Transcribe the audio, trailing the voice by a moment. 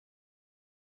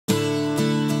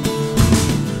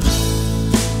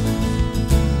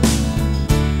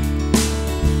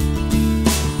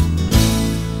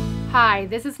Hi,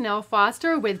 this is Nell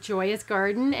Foster with Joyous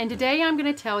Garden, and today I'm going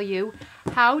to tell you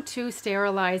how to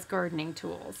sterilize gardening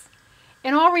tools.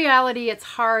 In all reality, it's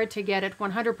hard to get it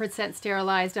 100%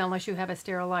 sterilized unless you have a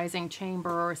sterilizing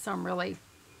chamber or some really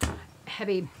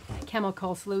heavy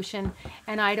chemical solution,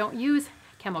 and I don't use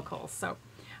chemicals, so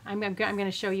I'm going to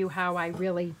show you how I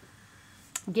really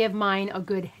give mine a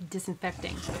good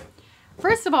disinfecting.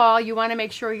 First of all, you want to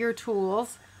make sure your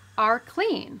tools are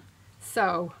clean.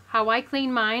 So how I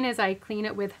clean mine is I clean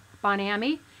it with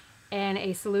Bon-Ami and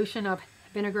a solution of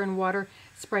vinegar and water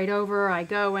sprayed over. I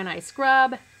go and I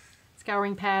scrub,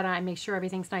 scouring pad, I make sure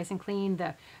everything's nice and clean.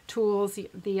 The tools,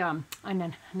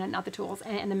 not the tools,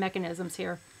 and the mechanisms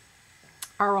here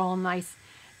are all nice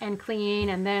and clean,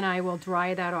 and then I will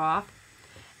dry that off.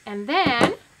 And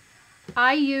then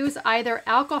I use either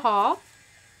alcohol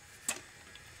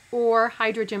or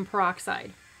hydrogen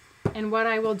peroxide. And what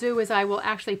I will do is I will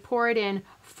actually pour it in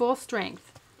full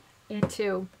strength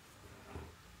into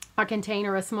a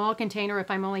container, a small container if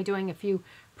I'm only doing a few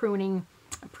pruning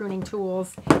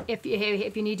tools. If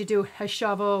you need to do a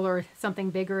shovel or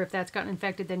something bigger, if that's gotten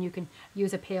infected, then you can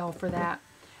use a pail for that.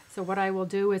 So what I will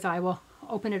do is I will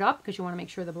open it up, because you want to make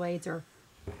sure the blades are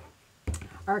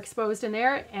exposed in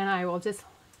there, and I will just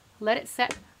let it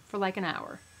set for like an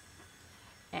hour.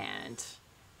 And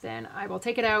then I will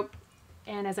take it out.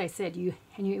 And as I said, you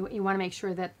want to make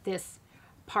sure that this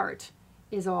part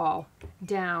is all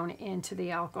down into the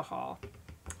alcohol.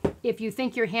 If you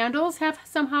think your handles have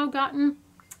somehow gotten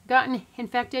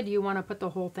infected, you want to put the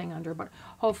whole thing under, but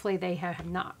hopefully they have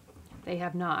not. They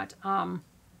have not. And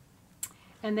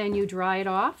then you dry it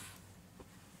off.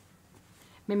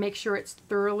 Make sure it's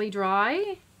thoroughly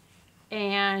dry.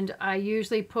 And I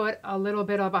usually put a little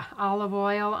bit of olive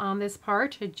oil on this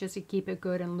part just to keep it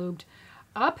good and lubed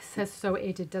up so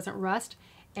it doesn't rust,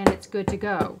 and it's good to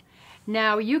go.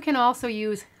 Now you can also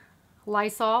use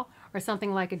Lysol or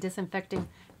something like a disinfecting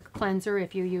cleanser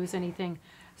if you use anything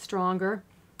stronger.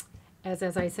 As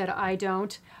I said, I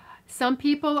don't. Some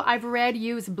people I've read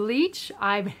use bleach.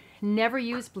 I've never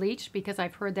used bleach because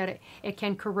I've heard that it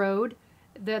can corrode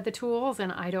the tools,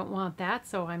 and I don't want that,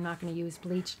 so I'm not going to use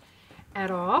bleach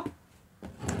at all.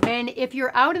 And if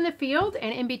you're out in the field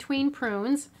and in between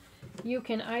prunes, you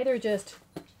can either just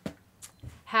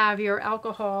have your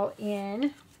alcohol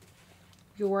in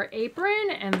your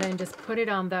apron and then just put it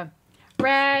on the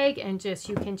rag, and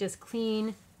you can just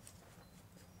clean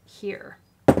here.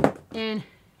 And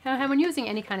when using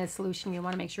any kind of solution, you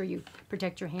want to make sure you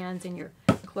protect your hands and your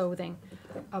clothing,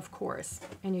 of course.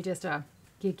 And you just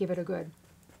give it a good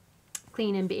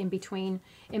clean in between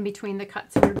the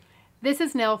cuts here. This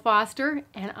is Nell Foster,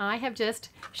 and I have just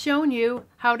shown you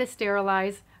how to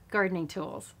sterilize gardening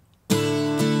tools.